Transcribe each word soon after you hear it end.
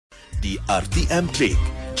di RTM Klik.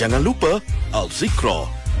 Jangan lupa Zikra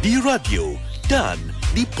di radio dan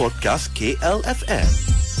di podcast KLFM.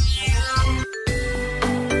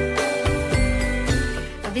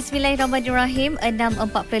 Bismillahirrahmanirrahim.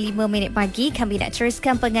 6.45 pagi kami nak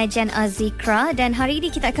teruskan pengajian Zikra, dan hari ini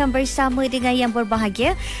kita akan bersama dengan yang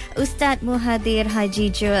berbahagia Ustaz Muhadir Haji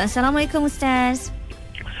Jo. Assalamualaikum Ustaz.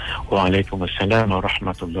 Waalaikumsalam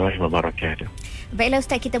warahmatullahi wabarakatuh. Baiklah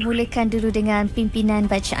Ustaz, kita mulakan dulu dengan pimpinan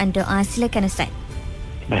bacaan doa. Silakan Ustaz.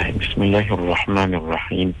 Baik,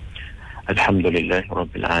 bismillahirrahmanirrahim.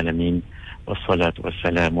 Alhamdulillahirabbil alamin. Wassalatu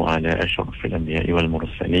wassalamu ala asyrafil anbiya'i wal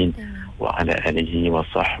mursalin wa ala alihi wa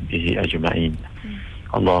sahbihi ajma'in.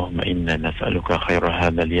 Allahumma inna nas'aluka khaira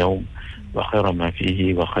hadzal yawm wa khaira ma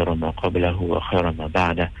fihi wa khaira ma qablahu wa khaira ma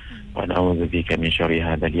ba'dahu wa na'udzu bika min syarri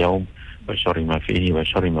hadzal yawm wa syarri ma fihi wa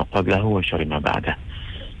syarri ma qablahu wa syarri ma ba'dahu.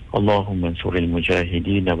 Allahumma ansuril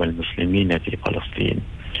mujahidin wal muslimin fi Palestin.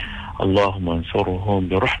 Allahumma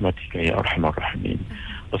ansurhum bi rahmatika ya arhamar rahimin.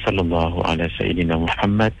 Wa sallallahu ala sayyidina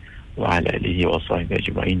Muhammad wa ala alihi wa sahbihi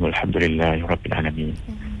ajma'in walhamdulillahi rabbil alamin.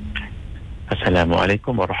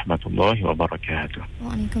 Assalamualaikum warahmatullahi wabarakatuh.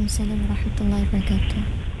 Waalaikumsalam warahmatullahi wabarakatuh.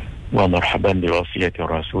 Wa marhaban bi wasiyati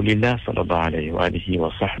Rasulillah sallallahu alaihi wa alihi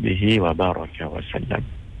wa sahbihi wa baraka wa sallam.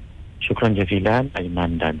 Syukran jazilan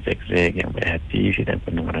Aiman dan Zek-Zek yang baik hati dan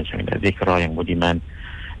pendengar rancangan Zikra yang budiman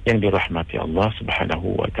yang dirahmati Allah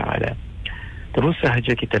Subhanahu wa taala. Terus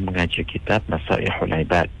sahaja kita mengaji kitab Nasaihul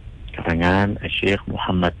Ibad karangan Syekh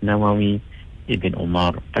Muhammad Nawawi Ibn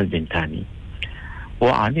Umar Al-Bintani.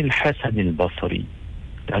 Wa 'anil Hasan al-Basri,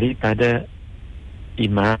 daripada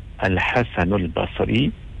Imam Al-Hasan al-Basri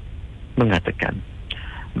mengatakan,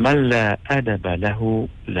 man la adaba lahu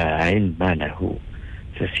la ilma lahu,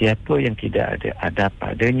 sesiapa yang tidak ada adab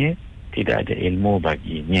padanya tidak ada ilmu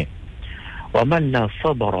baginya. Wa man la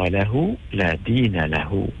sabara lahu la dina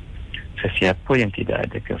lahu, sesiapa yang tidak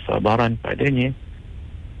ada kesabaran padanya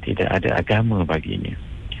tidak ada agama baginya.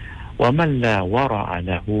 Wa man la wara'a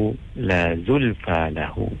lahu la zulfa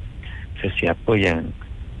lahu, sesiapa yang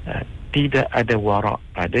tidak ada wara'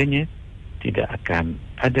 padanya tidak akan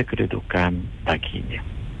ada kedudukan baginya.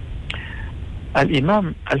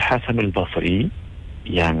 Al-Imam Al-Hasan Al-Basri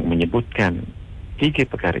yang menyebutkan tiga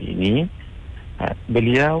perkara ini,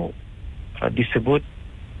 beliau disebut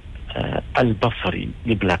Al-Basri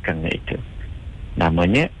di belakangnya itu.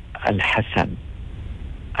 Namanya Al-Hasan.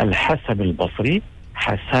 Al-Hasan Al-Basri,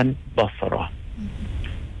 Hasan Basrah.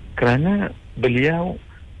 Kerana beliau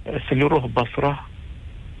seluruh Basrah,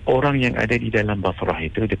 orang yang ada di dalam Basrah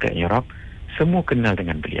itu dekat Iraq, semua kenal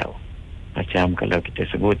dengan beliau. Macam kalau kita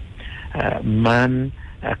sebut Man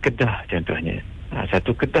Kedah contohnya.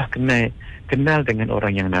 Satu Kedah kenal dengan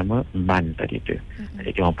orang yang nama Man tadi itu.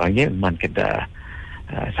 Jadi orang panggil Man Kedah.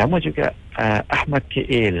 Sama juga Ahmad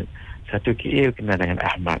KL. Satu KL kenal dengan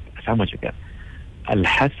Ahmad. Sama juga.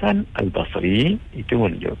 Al-Hasan Al-Basri itu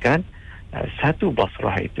menunjukkan satu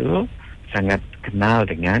Basrah itu sangat kenal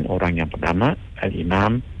dengan orang yang bernama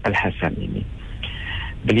Al-Imam Al-Hasan ini.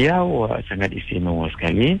 Beliau sangat istimewa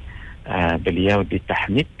sekali. Beliau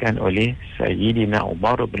ditahnikkan oleh Sayyidina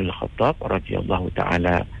Umar bin Al-Khattab radhiyallahu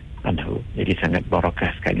ta'ala anhu. Jadi sangat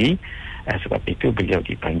barakah sekali. Sebab itu beliau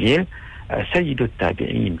dipanggil Sayyidut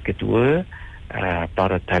Tabi'in, ketua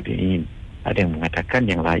para tabi'in. Ada yang mengatakan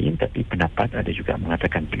yang lain, tapi pendapat ada juga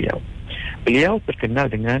mengatakan beliau. Beliau terkenal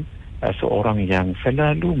dengan seorang yang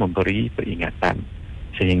selalu memberi peringatan,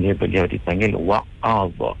 sehingga beliau dipanggil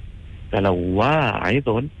wa'adh. Kalau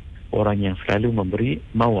wa'idun, orang yang selalu memberi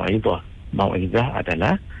mau'izah. Mau'izah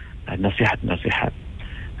adalah nasihat-nasihat.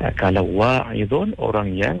 Kalau wa'idun,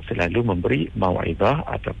 orang yang selalu memberi mau'izah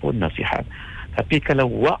ataupun nasihat. Tapi kalau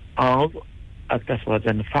wa'adh atas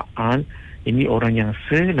wazan fa'al, ini orang yang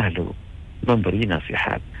selalu memberi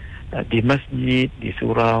nasihat. Di masjid, di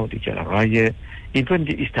surau, di jalan raya, even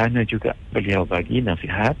di istana juga beliau bagi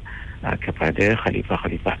nasihat kepada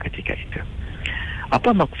khalifah-khalifah ketika itu. Apa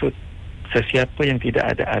maksud sesiapa yang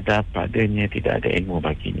tidak ada adab padanya tidak ada ilmu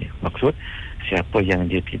baginya? Maksud siapa yang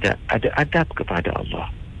dia tidak ada adab kepada Allah,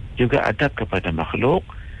 juga adab kepada makhluk,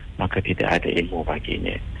 maka tidak ada ilmu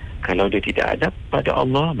baginya. Kalau dia tidak adab pada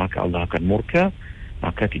Allah, maka Allah akan murka,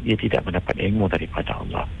 maka dia tidak mendapat ilmu daripada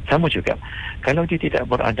Allah. Sama juga kalau dia tidak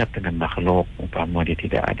beradab dengan makhluk, umpama dia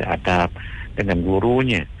tidak ada adab dengan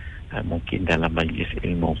gurunya, mungkin dalam majlis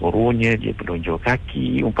ilmu gurunya dia berunjuk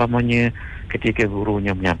kaki umpamanya ketika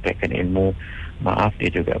gurunya menyampaikan ilmu, maaf dia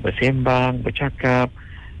juga bersembang, bercakap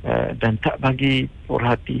dan tak bagi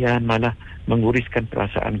perhatian, malah mengguriskan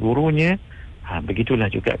perasaan gurunya. Begitulah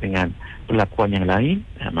juga dengan perlakuan yang lain,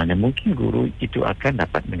 mana mungkin guru itu akan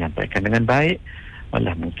dapat menyampaikan dengan baik,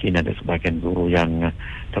 Malah mungkin ada sebahagian guru yang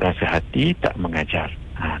terasa hati tak mengajar.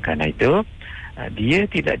 Kerana itu dia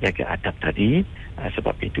tidak jaga adab tadi,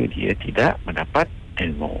 sebab itu dia tidak mendapat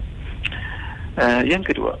ilmu.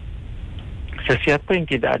 Yang kedua, sesiapa yang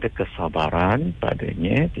tidak ada kesabaran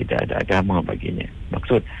padanya, tidak ada agama baginya.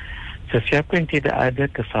 Maksud, sesiapa yang tidak ada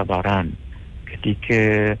kesabaran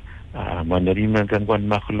ketika menerima gangguan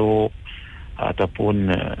makhluk ataupun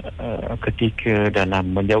ketika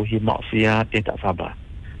dalam menjauhi maksiat, dia tak sabar.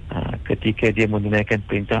 Ketika dia menunaikan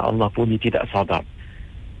perintah Allah pun dia tidak sabar.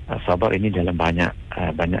 Sabar ini dalam banyak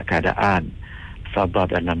keadaan. Sabar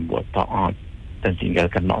dalam buat taat dan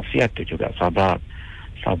tinggalkan maksiat itu juga sabar.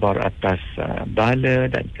 Sabar atas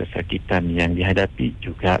bala dan kesakitan yang dihadapi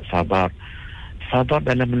juga sabar. Sabar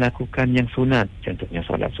dalam melakukan yang sunat, contohnya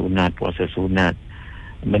solat sunat, puasa sunat,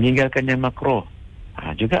 meninggalkan yang makruh,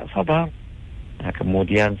 juga sabar.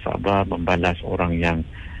 Kemudian sabar membalas orang yang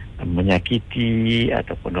menyakiti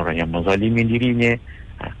ataupun orang yang menzalimi dirinya.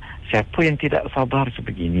 Siapa yang tidak sabar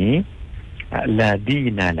sebegini, la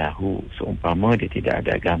dina lahu, seumpama dia tidak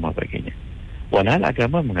ada agama baginya. Walhal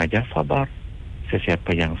agama mengajar sabar.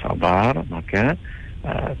 Sesiapa yang sabar, maka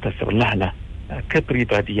terserlahlah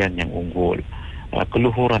kepribadian yang unggul,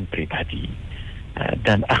 keluhuran pribadi,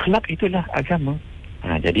 dan akhlak itulah agama.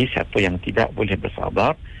 Jadi siapa yang tidak boleh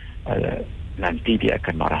bersabar, nanti dia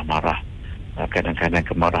akan marah-marah. Kadang-kadang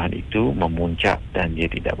kemarahan itu memuncak dan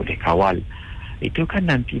dia tidak boleh kawal. Itu kan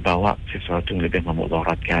nanti bawa sesuatu yang lebih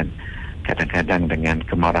memudaratkan. Kadang-kadang dengan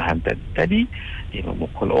kemarahan tadi, dia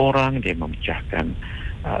memukul orang, dia memecahkan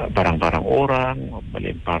barang-barang orang,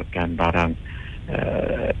 melemparkan barang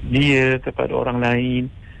dia kepada orang lain,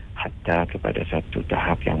 hatta kepada satu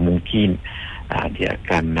tahap yang mungkin dia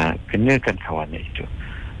akan kenakan kawannya itu.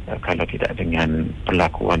 Kalau tidak dengan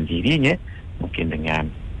perlakuan dirinya, mungkin dengan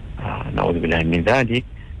na'udzubillah min dzalik,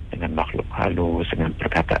 dengan makhluk halus, dengan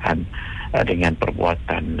perkataan, dengan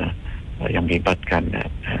perbuatan yang melibatkan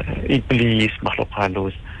iblis, makhluk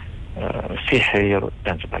halus, sihir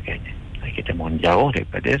dan sebagainya. Kita mohon jauh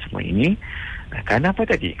daripada semua ini. Kerana apa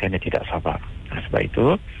tadi? Kerana tidak sabar. Sebab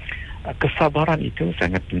itu kesabaran itu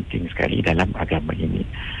sangat penting sekali dalam agama ini.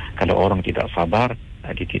 Kalau orang tidak sabar,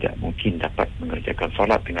 dia tidak mungkin dapat mengerjakan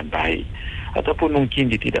solat dengan baik, ataupun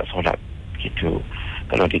mungkin dia tidak solat gitu.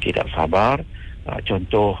 Kalau dia tidak sabar,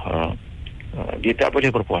 contoh dia tak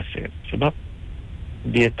boleh berpuasa sebab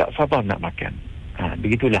dia tak sabar nak makan.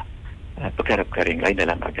 Begitulah perkara-perkara yang lain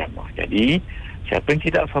dalam agama. Jadi siapa yang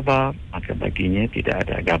tidak sabar, maka baginya tidak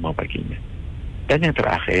ada agama baginya. Dan yang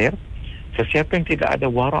terakhir, sesiapa yang tidak ada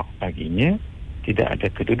warak baginya, tidak ada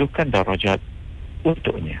kedudukan darajat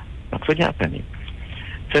untuknya. Maksudnya apa ni?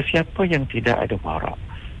 Sesiapa yang tidak ada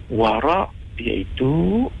warak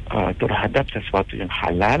iaitu terhadap sesuatu yang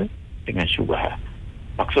halal dengan syubhah.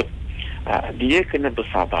 Maksud, dia kena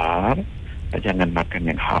bersabar, jangan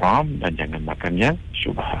makan yang haram dan jangan makan yang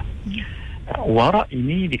syubhah. Warak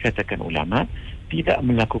ini dikatakan ulama tidak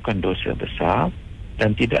melakukan dosa besar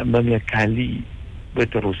dan tidak mengekali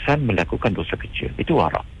berterusan melakukan dosa kecil. Itu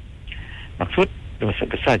warak. Maksud, dosa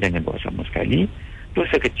besar jangan buat sama sekali.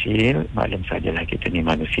 Dosa kecil, maklum sajalah kita ni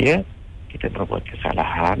manusia, kita berbuat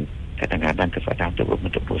kesalahan, kadang-kadang kesalahan itu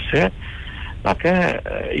berbentuk dosa, maka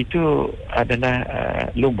itu adalah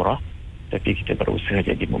lumrah. Tapi kita berusaha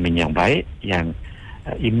jadi mukmin yang baik, yang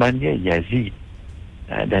imannya yazid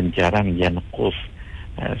dan jarang yanqus.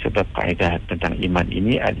 Sebab kaedah tentang iman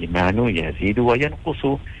ini, al-imanu yazidu wa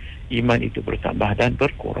yanqusu. Iman itu bertambah dan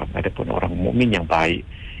berkurang. Adapun orang mukmin yang baik,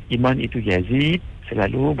 iman itu yazid,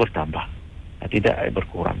 selalu bertambah, tidak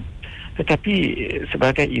berkurang. Tetapi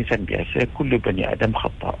sebagai insan biasa, kullu bani adam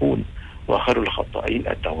khata'un wa khairul khata'in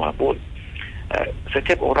at-tawwabun.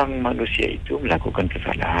 Setiap orang manusia itu melakukan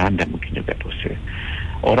kesalahan dan mungkin juga dosa.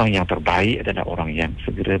 Orang yang terbaik adalah orang yang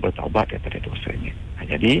segera bertaubat daripada dosanya.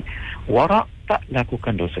 Jadi warak, tak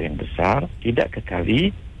lakukan dosa yang besar, tidak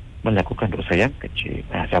kekali melakukan dosa yang kecil.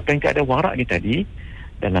 Siapa yang tak ada warak ni tadi,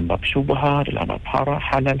 dalam bab syubhah, dalam bab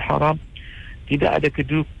halal haram, tidak ada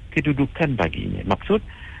kedudukan baginya. Maksud,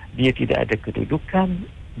 dia tidak ada kedudukan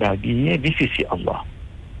baginya di sisi Allah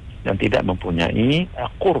dan tidak mempunyai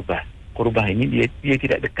qurbah. Qurbah ini dia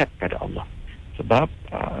tidak dekat pada Allah sebab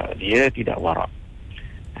dia tidak warak.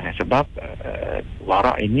 Sebab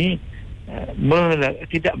warak ini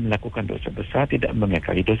tidak melakukan dosa besar, tidak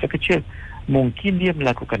mengekali dosa kecil. Mungkin dia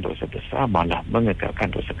melakukan dosa besar malah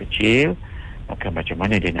mengekalkan dosa kecil, maka macam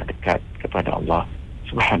mana dia nak dekat kepada Allah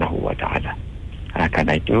Subhanahu wa ta'ala?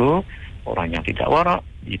 Karena itu orang yang tidak warak,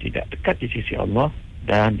 dia tidak dekat di sisi Allah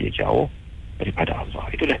dan dia jauh daripada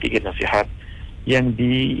Allah. Itulah 3 nasihat yang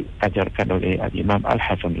diajarkan oleh Al-Imam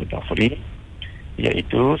Al-Hasan Al-Basri,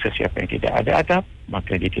 iaitu sesiapa yang tidak ada adab,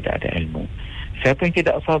 maka dia tidak ada ilmu. Siapa yang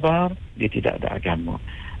tidak sabar, dia tidak ada agama.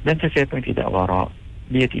 Dan sesiapa yang tidak wara',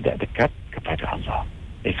 dia tidak dekat kepada Allah.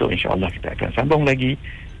 Esok insya-Allah kita akan sambung lagi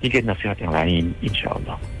 3 nasihat yang lain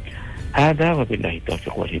insya-Allah. Hada wabillahi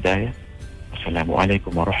taufiq wal hidayah.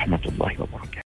 Wassalamualaikum warahmatullahi wabarakatuh.